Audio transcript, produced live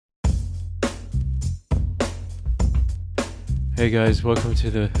Hey guys, welcome to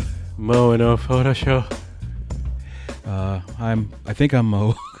the Moe and O photo show. I think I'm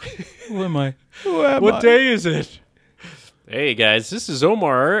Mo. Who am I? What day is it? Hey guys, this is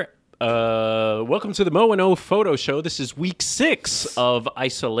Omar. Welcome to the Moe and O photo show. This is week 6 of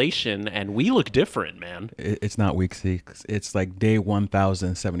isolation, and we look different, man. It's not week 6. It's like day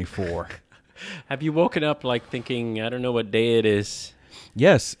 1074. Have you woken up like thinking, I don't know what day it is?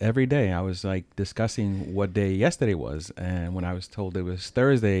 Yes, every day. I was like discussing what day yesterday was, and when I was told it was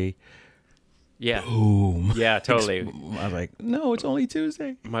Thursday, Yeah. boom. Yeah, totally. I was like, no, it's only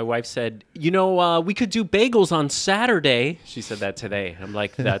Tuesday. My wife said, we could do bagels on Saturday. She said that today. I'm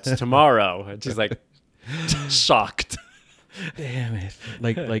like, that's tomorrow. And she's like, shocked. Damn it.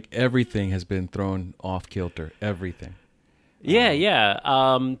 Like everything has been thrown off kilter. Everything. Yeah.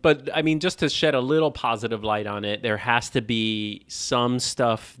 But I mean, just to shed a little positive light on it, there has to be some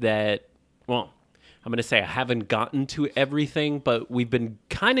stuff that, well, I'm going to say I haven't gotten to everything, but we've been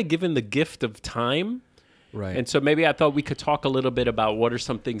kind of given the gift of time. Right. And so maybe I thought we could talk a little bit about what are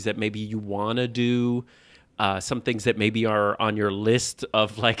some things that maybe you want to do, some things that maybe are on your list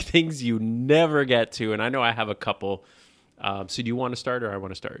of like things you never get to. And I know I have a couple. So do you want to start or I want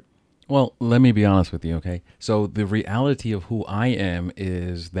to start? Well, let me be honest with you, okay? So the reality of who I am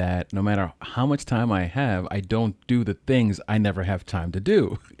is that no matter how much time I have, I don't do the things I never have time to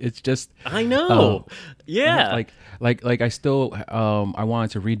do. It's just I know. Yeah. Like I still I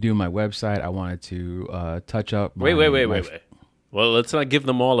wanted to redo my website. I wanted to touch up my Wait. Well, let's not give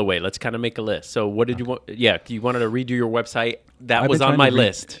them all away. Let's kind of make a list. So what did you want? Yeah, you wanted to redo your website. That was on my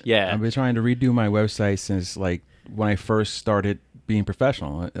list. Yeah. I've been trying to redo my website since like when I first started being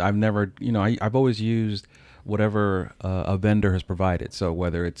professional. I've never, I've always used whatever a vendor has provided. So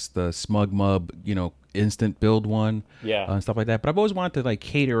whether it's the SmugMub, instant build one, and stuff like that. But I've always wanted to like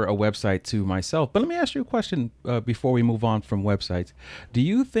cater a website to myself. But let me ask you a question before we move on from websites. Do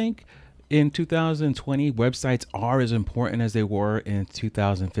you think in 2020 websites are as important as they were in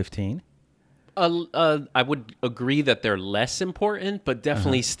 2015? I would agree that they're less important, but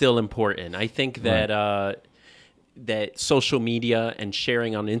definitely still important. I think that that social media and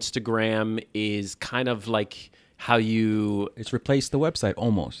sharing on Instagram is kind of like how it's replaced the website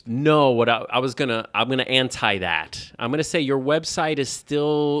almost. No, I'm gonna anti that. I'm gonna say your website is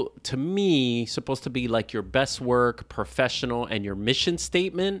still, to me, supposed to be like your best work, professional, and your mission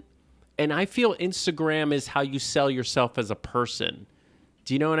statement. And I feel Instagram is how you sell yourself as a person.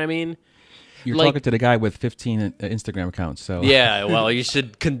 Do you know what I mean? You're talking to the guy with 15 Instagram accounts, so yeah. Well, you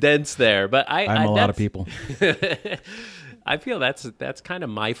should condense there, but I'm a lot of people. I feel that's kind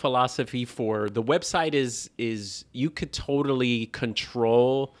of my philosophy for the website is you could totally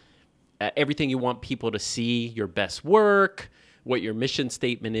control everything you want people to see, your best work, what your mission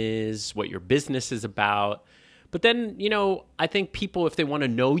statement is, what your business is about. But then, I think people, if they want to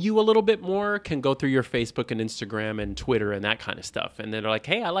know you a little bit more, can go through your Facebook and Instagram and Twitter and that kind of stuff. And they're like,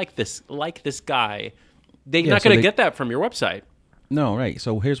 hey, I like this guy. They're not going to get that from your website. No, right.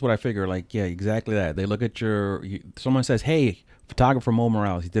 So here's what I figure. Like, yeah, exactly that. They look at someone says, hey, photographer Moe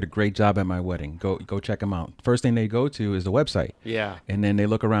Morales, he did a great job at my wedding. Go check him out. First thing they go to is the website. Yeah. And then they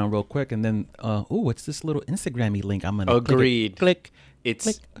look around real quick and then, what's this little Instagram-y link? I'm going to Agreed. Click.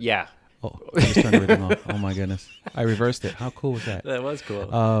 It's, yeah. Oh, I just turned everything off. Oh my goodness. I reversed it. How cool was that? That was cool.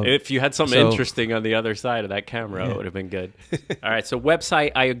 If you had something interesting on the other side of that camera, it would have been good. All right. So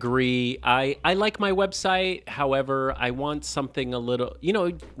website, I agree. I like my website. However, I want something a little,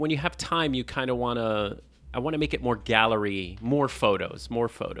 when you have time, you kind of I want to make it more gallery, more photos.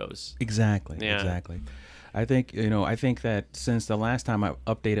 Exactly. Yeah. Exactly. I think that since the last time I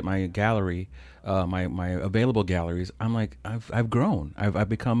updated my gallery, my available galleries, I'm like, I've grown. I've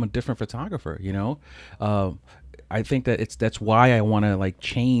become a different photographer, I think that that's why I want to like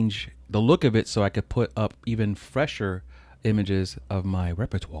change the look of it so I could put up even fresher images of my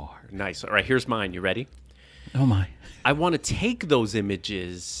repertoire. Nice. All right, here's mine. You ready? Oh my. I want to take those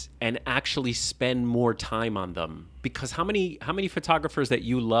images and actually spend more time on them, because how many photographers that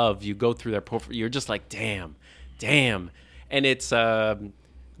you love, you go through their profile, you're just like, damn, and it's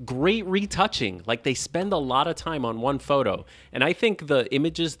great retouching. Like, they spend a lot of time on one photo, and I think the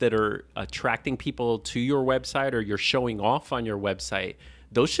images that are attracting people to your website or you're showing off on your website,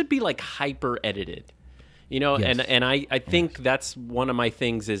 those should be like hyper edited. Yes. And I think that's one of my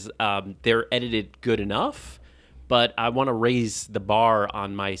things is they're edited good enough, but I want to raise the bar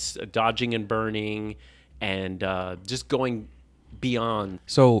on my dodging and burning and just going beyond.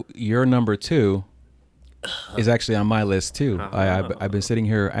 So your number 2 is actually on my list too. I've been sitting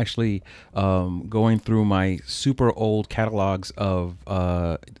here actually going through my super old catalogs of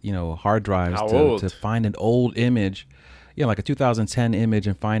hard drives to find an old image like a 2010 image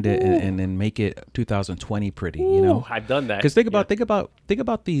and find it and then make it 2020 pretty. You know, I've done that. because think about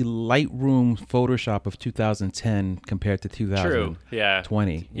the Lightroom Photoshop of 2010 compared to 2020. True. Yeah.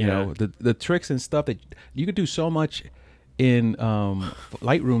 You know, the tricks and stuff that you could do so much in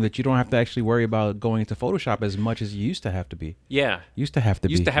Lightroom that you don't have to actually worry about going into Photoshop as much as you used to have to be. Yeah. Used to have to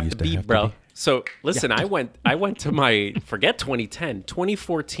be, bro. So listen, I went to my, forget 2010,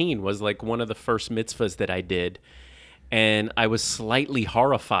 2014 was like one of the first mitzvahs that I did. And I was slightly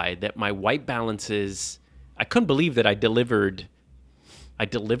horrified that my white balances, I couldn't believe that I delivered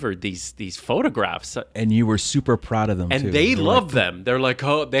these photographs. And you were super proud of them, and too. they loved them. They're like,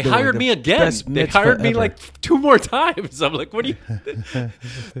 oh, they hired me again. They hired me like 2 more times. I'm like, what do you?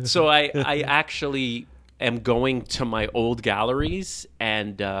 So I actually am going to my old galleries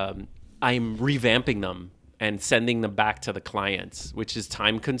and I'm revamping them and sending them back to the clients, which is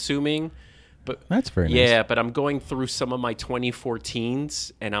time consuming. But that's very nice. Yeah, but I'm going through some of my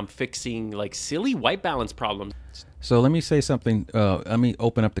 2014s and I'm fixing like silly white balance problems. So let me say something. Let me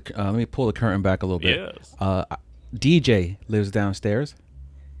open up let me pull the curtain back a little bit. Yes. DJ lives downstairs,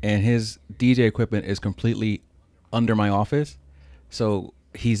 and his DJ equipment is completely under my office. So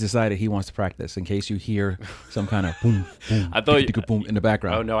he's decided he wants to practice. In case you hear some kind of boom, boom, I thought boom in the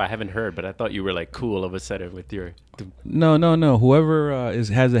background. Oh no, I haven't heard, but I thought you were like cool all of a sudden with your. No. Whoever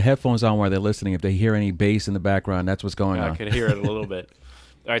has the headphones on while they're listening, if they hear any bass in the background, that's what's going on. I can hear it a little bit.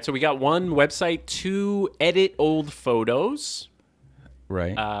 All right, so we got one website to edit old photos.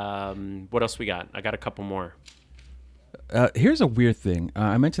 Right. What else we got? I got a couple more. Here's a weird thing.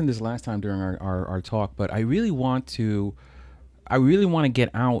 I mentioned this last time during our talk, but I really want to get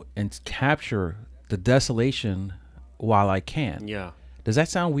out and capture the desolation while I can. Yeah. Does that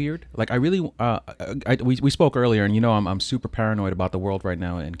sound weird? Like I really, we spoke earlier, and you know I'm super paranoid about the world right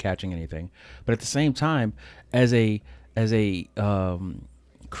now and catching anything. But at the same time, as a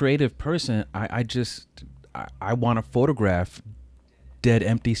creative person, I want to photograph dead,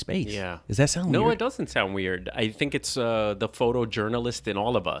 empty space. Yeah. Does that sound weird? No, it doesn't sound weird. I think it's the photojournalist in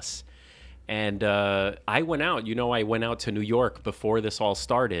all of us. And I went out to New York before this all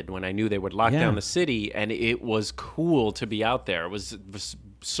started when I knew they would lock down the city. And it was cool to be out there. It was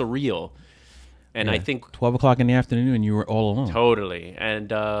surreal. And I think 12 o'clock in the afternoon and you were all alone. Totally. And,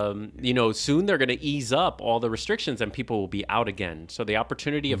 soon they're going to ease up all the restrictions and people will be out again. So the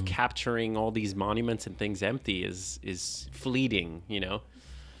opportunity of capturing all these monuments and things empty is fleeting, you know.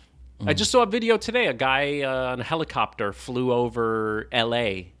 I just saw a video today. A guy on a helicopter flew over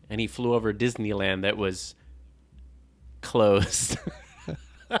L.A. and he flew over Disneyland that was closed.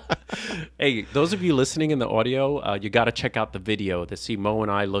 Hey, those of you listening in the audio, you got to check out the video to see Moe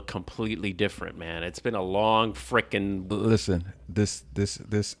and I look completely different, man. It's been a long frickin'... Listen, this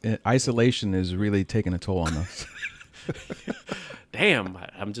isolation is really taking a toll on us. Damn,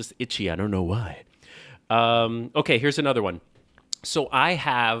 I'm just itchy. I don't know why. Okay, here's another one. So I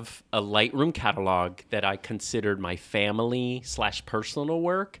have a Lightroom catalog that I considered my family/personal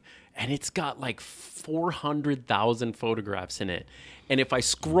work, and it's got like 400,000 photographs in it. And if I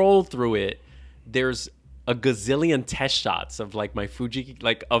scroll through it, there's a gazillion test shots of like my Fuji,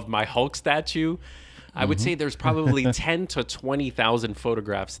 like of my Hulk statue. I would say there's probably 10 to 20,000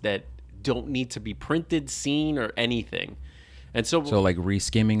 photographs that don't need to be printed, seen, or anything. And so like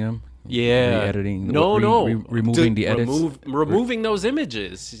reskimming them. Yeah. Re-editing. Removing the edits. Removing those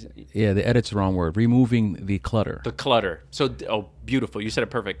images. Yeah, the edit's the wrong word. Removing the clutter. The clutter. So, beautiful. You said it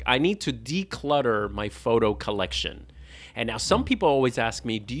perfect. I need to declutter my photo collection. And now some people always ask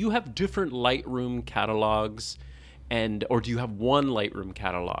me, do you have different Lightroom catalogs or do you have one Lightroom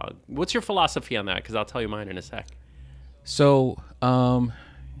catalog? What's your philosophy on that? Because I'll tell you mine in a sec. So,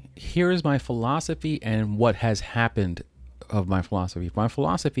 here is my philosophy and what has happened of my philosophy. My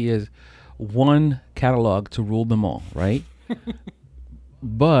philosophy is one catalog to rule them all, right?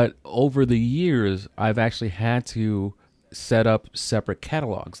 But over the years, I've actually had to set up separate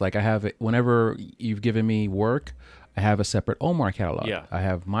catalogs. Like I have, whenever you've given me work, I have a separate Omar catalog. Yeah. I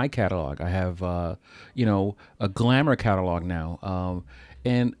have my catalog. I have, a glamour catalog now.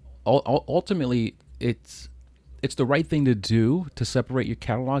 And ultimately, it's the right thing to do to separate your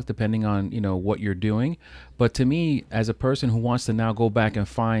catalogs depending on, what you're doing. But to me, as a person who wants to now go back and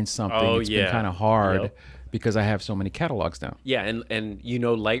find something, it's been kind of hard because I have so many catalogs now. Yeah, and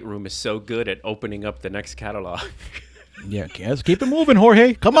Lightroom is so good at opening up the next catalog. Yeah, let's keep it moving,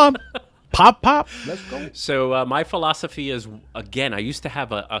 Jorge. Come on. Pop. Let's go. So my philosophy is, again, I used to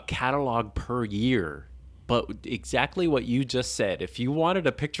have a catalog per year. But exactly what you just said, if you wanted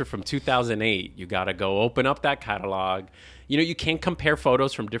a picture from 2008, you got to go open up that catalog. You can't compare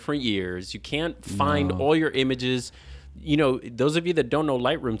photos from different years. You can't find all your images. you know, those of you that don't know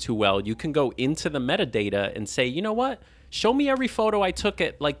Lightroom too well, you can go into the metadata and say, you know what? Show me every photo I took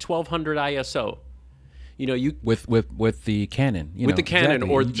at like 1200 ISO. You know, you with the Canon, with the Canon,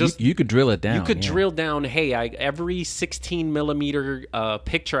 exactly. or just you could drill it down. You could drill down. Hey, every 16 millimeter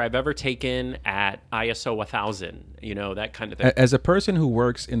picture I've ever taken at ISO 1000. You know, that kind of thing. As a person who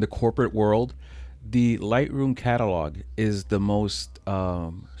works in the corporate world, the Lightroom catalog is the most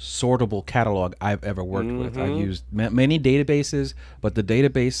sortable catalog I've ever worked with. I've used many databases, but the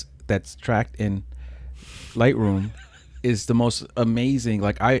database that's tracked in Lightroom is the most amazing.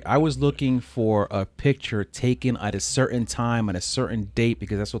 Like I was looking for a picture taken at a certain time at a certain date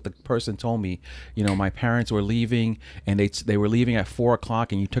because that's what the person told me. You know, my parents were leaving and they were leaving at 4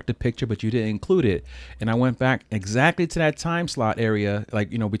 o'clock and you took the picture but you didn't include it. And I went back exactly to that time slot area,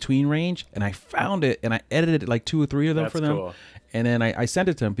 like, you know, between range, and I found it and I edited like 2 or 3 of them for them. Cool. And then I sent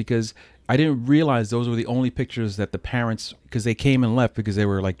it to them because I didn't realize those were the only pictures that the parents, because they came and left because they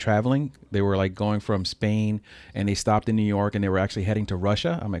were like traveling. They were like going from Spain and they stopped in New York and they were actually heading to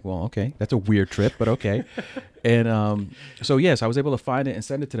Russia. I'm like, well, okay, that's a weird trip, but okay. And so, yes, I was able to find it and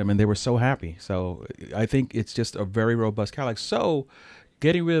send it to them and they were so happy. So I think it's just a very robust catalog. So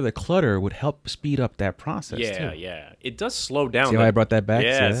getting rid of the clutter would help speed up that process. Yeah, too. yeah. It does slow down. See how I brought that back?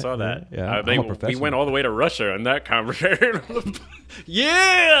 Yeah, I saw that. Yeah, we went all the way to Russia in that conversation.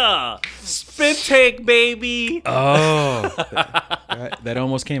 Yeah! Spit take, baby! Oh, that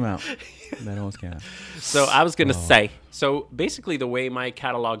almost came out. That almost came out. So I was going to say, so basically the way my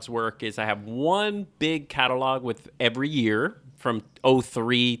catalogs work is I have one big catalog with every year from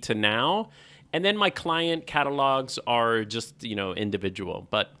 03 to now. And then my client catalogs are just, you know, individual.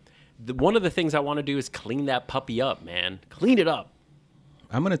 But one of the things I want to do is clean that puppy up, man. Clean it up.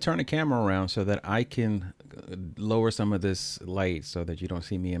 I'm going to turn the camera around so that I can lower some of this light so that you don't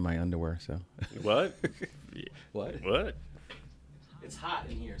see me in my underwear. So What? What? It's hot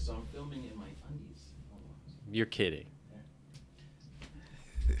in here, so I'm filming in my undies. You're kidding.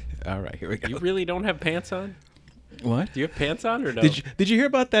 All right, here we go. You really don't have pants on? What? Do you have pants on or no? Did you hear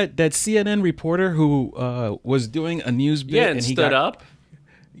about that CNN reporter who was doing a news bit? Yeah, and he stood up?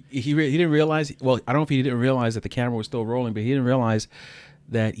 He didn't realize. Well, I don't know if he didn't realize that the camera was still rolling, but he didn't realize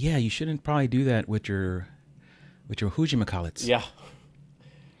that. Yeah, you shouldn't probably do that with your hujimacallits. Yeah.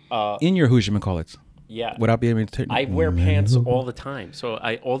 In your hujimacallits. Yeah. Without being able to. I wear pants all the time, so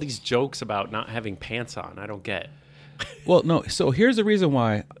all these jokes about not having pants on, I don't get. Well, no. So here's the reason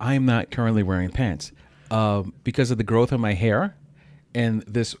why I'm not currently wearing pants. Because of the growth of my hair and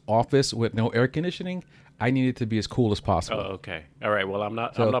this office with no air conditioning, I need it to be as cool as possible. Oh, okay. All right. Well, I'm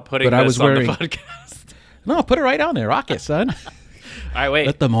not putting this on the podcast. No, put it right on there. Rock it, son. All right, wait.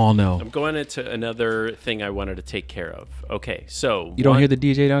 Let them all know. I'm going into another thing I wanted to take care of. Okay, so you don't hear the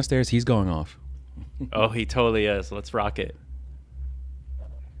DJ downstairs? He's going off. Oh, he totally is. Let's rock it.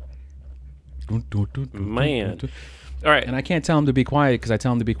 Man. All right. And I can't tell him to be quiet because I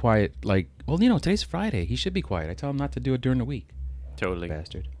tell him to be quiet like, well, you know, today's Friday. He should be quiet. I tell him not to do it during the week. Totally.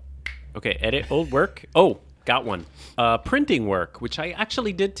 Bastard. Okay, edit old work. Oh, got one. Printing work, which I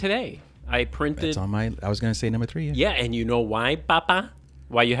actually did today. I printed. That's on my, I was going to say number 3. Yeah, and you know why, Papa?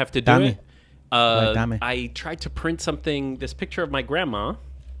 Why you have to do Dame. it? Dame. I tried to print something, this picture of my grandma,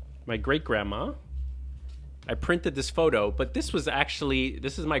 my great-grandma. I printed this photo, but this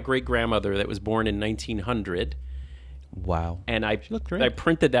is my great-grandmother that was born in 1900. Wow. And I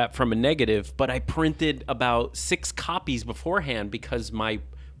printed that from a negative, but I printed about 6 copies beforehand because my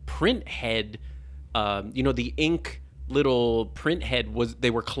print head, the ink little print head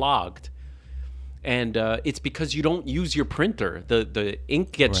they were clogged. And it's because you don't use your printer. The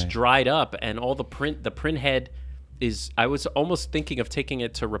ink gets dried up and all the print head I was almost thinking of taking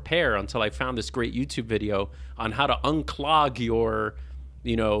it to repair until I found this great YouTube video on how to unclog your,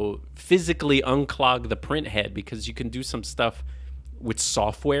 physically unclog the print head, because you can do some stuff with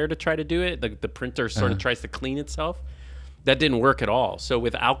software to try to do it. The printer sort of tries to clean itself. That didn't work at all. So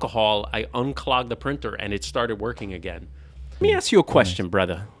with alcohol, I unclogged the printer and it started working again. Let me ask you a question,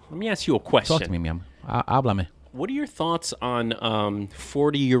 brother. Let me ask you a question. Talk to me, ma'am. Háblame. What are your thoughts on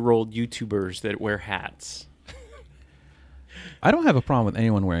 40-year-old YouTubers that wear hats? I don't have a problem with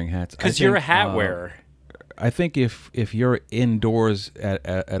anyone wearing hats. Because you're a hat wearer. I think if you're indoors at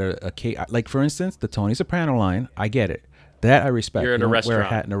a like, for instance, the Tony Soprano line, I get it. That I respect. You're at you a don't restaurant. wear a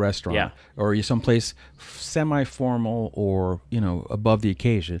hat in a restaurant. Yeah. Or you're someplace semi-formal or, above the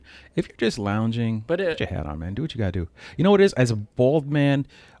occasion. If you're just lounging, put your hat on, man. Do what you got to do. You know what it is? As a bald man,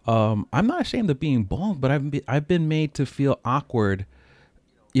 I'm not ashamed of being bald, but I've been made to feel awkward.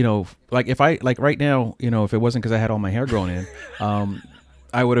 Like if right now, if it wasn't because I had all my hair grown in,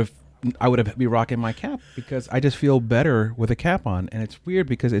 I would have I would be rocking my cap because I just feel better with a cap on. And it's weird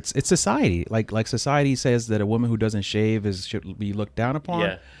because it's society. Like society says that a woman who doesn't shave should be looked down upon.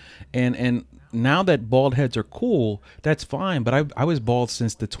 Yeah. And now that bald heads are cool, that's fine. But I was bald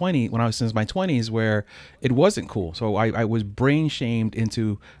since since my 20s, where it wasn't cool. So I was brain shamed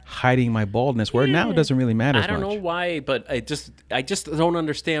into hiding my baldness, where now it doesn't really matter as I don't much. know why, but I just don't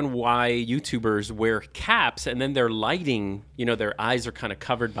understand why YouTubers wear caps and then their lighting, their eyes are kind of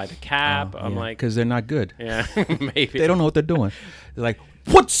covered by the cap. I'm like, because they're not good. yeah, maybe They don't know what they're doing. They're like,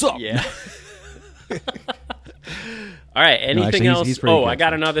 "What's up?" Yeah. All right. Anything else? He's pretty good, I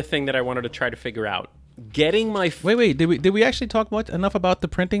got another thing that I wanted to try to figure out. Getting my Wait. Did we actually talk enough about the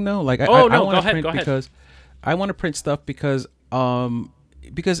printing though? Like, no, I go want to ahead. print Go ahead. because I want to print stuff because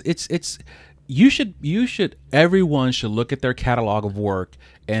it's you should everyone should look at their catalog of work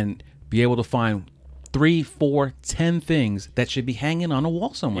and be able to find 3, 4, 10 things that should be hanging on a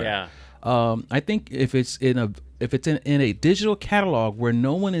wall somewhere. Yeah. I think if it's in a digital catalog where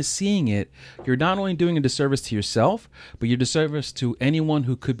no one is seeing it, you're not only doing a disservice to yourself, but you're disservice to anyone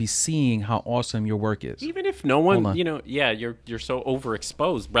who could be seeing how awesome your work is. Even if no one, you're so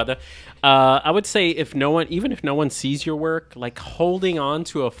overexposed, brother. I would say even if no one sees your work, like holding on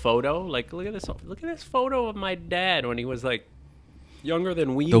to a photo, like look at this photo of my dad when he was like younger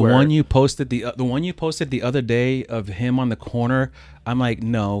than we were. The one you posted the other day of him on the corner. I'm like,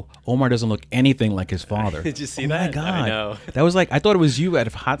 no, Omar doesn't look anything like his father. Did you see that? that? My God. I know. That was like, I thought it was you at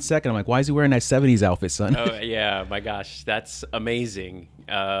a hot second. I'm like, why is he wearing that 70s outfit, son? Oh yeah, my gosh, that's amazing.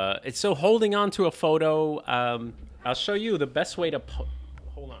 It's so holding on to a photo. I'll show you the best way to.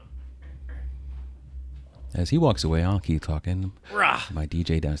 Hold on. As he walks away, I'll keep talking. Rah. My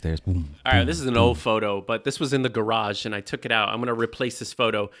DJ downstairs. Boom. All right, this is an old photo, but this was in the garage, and I took it out. I'm going to replace this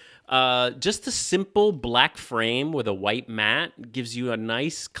photo. Just a simple black frame with a white mat gives you a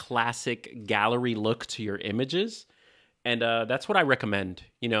nice classic gallery look to your images, and that's what I recommend.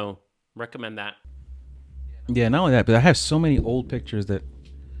 Recommend that. Yeah, not only that, but I have so many old pictures that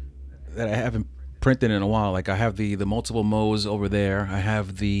I haven't printed in a while. Like I have the multiple Moes over there. I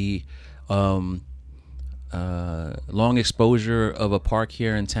have the long exposure of a park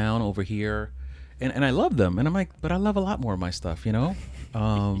here in town over here, and I love them. And I'm like, but I love a lot more of my stuff, So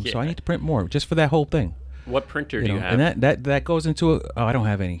I need to print more just for that whole thing. What printer do you have? And that goes into I don't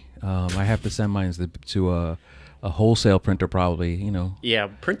have any. I have to send mine to a wholesale printer probably. Yeah,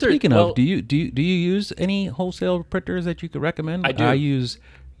 printer. Speaking of, do you use any wholesale printers that you could recommend? I do. I use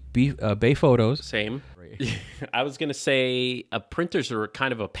Bay Photos. Same. I was going to say printers are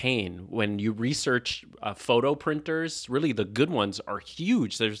kind of a pain. When you research photo printers, really the good ones are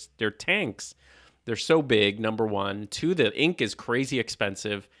huge. They're tanks. They're so big, number one. Two, the ink is crazy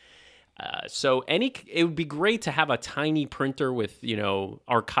expensive. So it would be great to have a tiny printer with,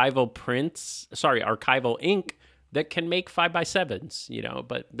 archival ink that can make 5x7s,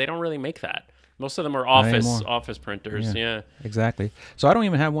 but they don't really make that. Most of them are office printers. Yeah, Exactly. So I don't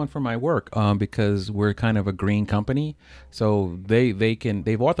even have one for my work because we're kind of a green company. So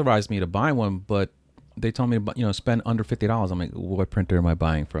they've authorized me to buy one, but they told me to spend under $50. I'm like, what printer am I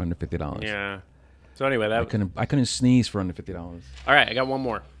buying for under $50? Yeah. So anyway, I couldn't sneeze for under $50. All right, I got one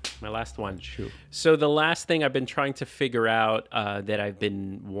more. My last one. Shoot. So the last thing I've been trying to figure out that I've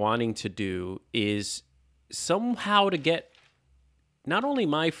been wanting to do is somehow to get not only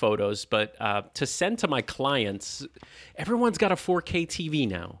my photos, but to send to my clients. Everyone's got a 4K TV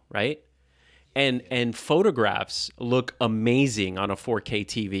now, right? And photographs look amazing on a 4K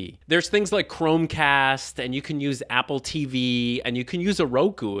TV. There's things like Chromecast, and you can use Apple TV, and you can use a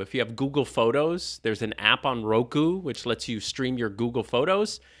Roku. If you have Google Photos, there's an app on Roku which lets you stream your Google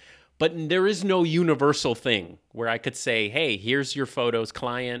Photos. But there is no universal thing where I could say, hey, here's your photos,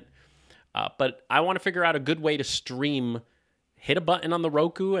 client. But I want to figure out a good way to stream. Hit a button on the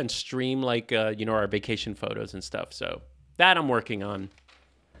Roku and stream our vacation photos and stuff. So that I'm working on.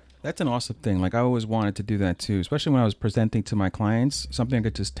 That's an awesome thing. Like I always wanted to do that too, especially when I was presenting to my clients, something I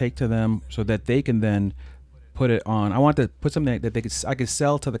could just take to them so that they can then put it on. I want to put something that I could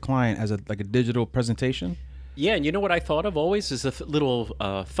sell to the client as a digital presentation. Yeah, and you know what I thought of always is a little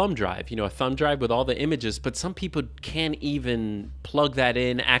thumb drive, a thumb drive with all the images, but some people can't even plug that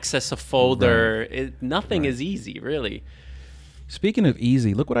in, access a folder. Right. Nothing is easy, really. Speaking of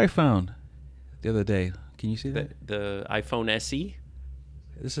easy, look what I found the other day. Can you see that? The iPhone SE?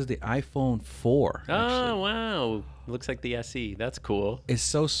 This is the iPhone 4. Actually. Oh, wow. Looks like the SE. That's cool. It's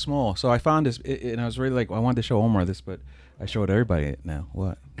so small. So I found this, and I was really like, I wanted to show Omar this, but I showed everybody it now.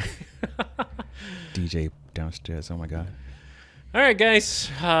 What? DJ downstairs. Oh, my God. All right, guys.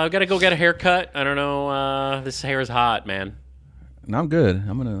 Got to go get a haircut. I don't know. This hair is hot, man. And I'm good.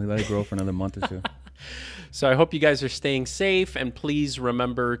 I'm gonna let it grow for another month or two. So I hope you guys are staying safe, and please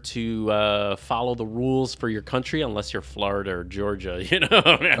remember to follow the rules for your country, unless you're Florida or Georgia. You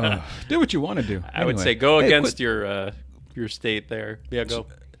know, Do what you want to do. I would say go against your state there. Yeah, go.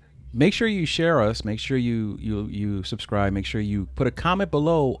 Make sure you share us. Make sure you subscribe. Make sure you put a comment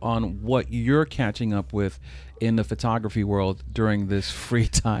below on what you're catching up with in the photography world during this free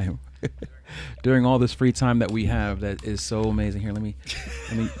time. During all this free time that we have, that is so amazing. Here, let me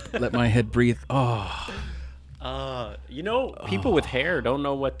let my head breathe. You know, people with hair don't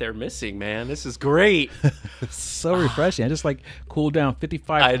know what they're missing, man. This is great. So refreshing. I just like cool down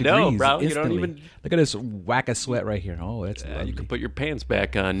 55 degrees. I know, bro. Instantly. You don't even look at this whack of sweat right here. Oh, that's lovely. You can put your pants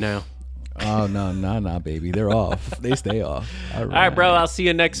back on now. Oh no, baby. They're off. They stay off. All right, bro. I'll see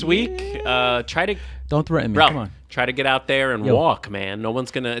you next week. Try to don't threaten me. Bro, Come on. Try to get out there and walk, man. No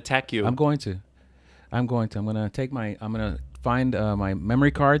one's gonna attack you. I'm going to. I'm gonna find my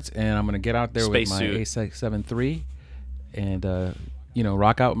memory cards, and I'm gonna get out there with my A7 III, and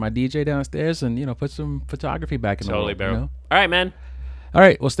rock out with my DJ downstairs, and put some photography back in the world. Bro. All right, man. All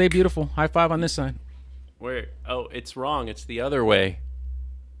right. Well, stay beautiful. High five on this side. Where? Oh, it's wrong. It's the other way.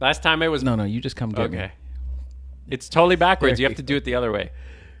 Last time it was. No. You just come get me. It's totally backwards. You have to do it the other way.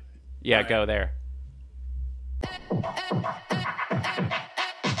 Yeah, go there.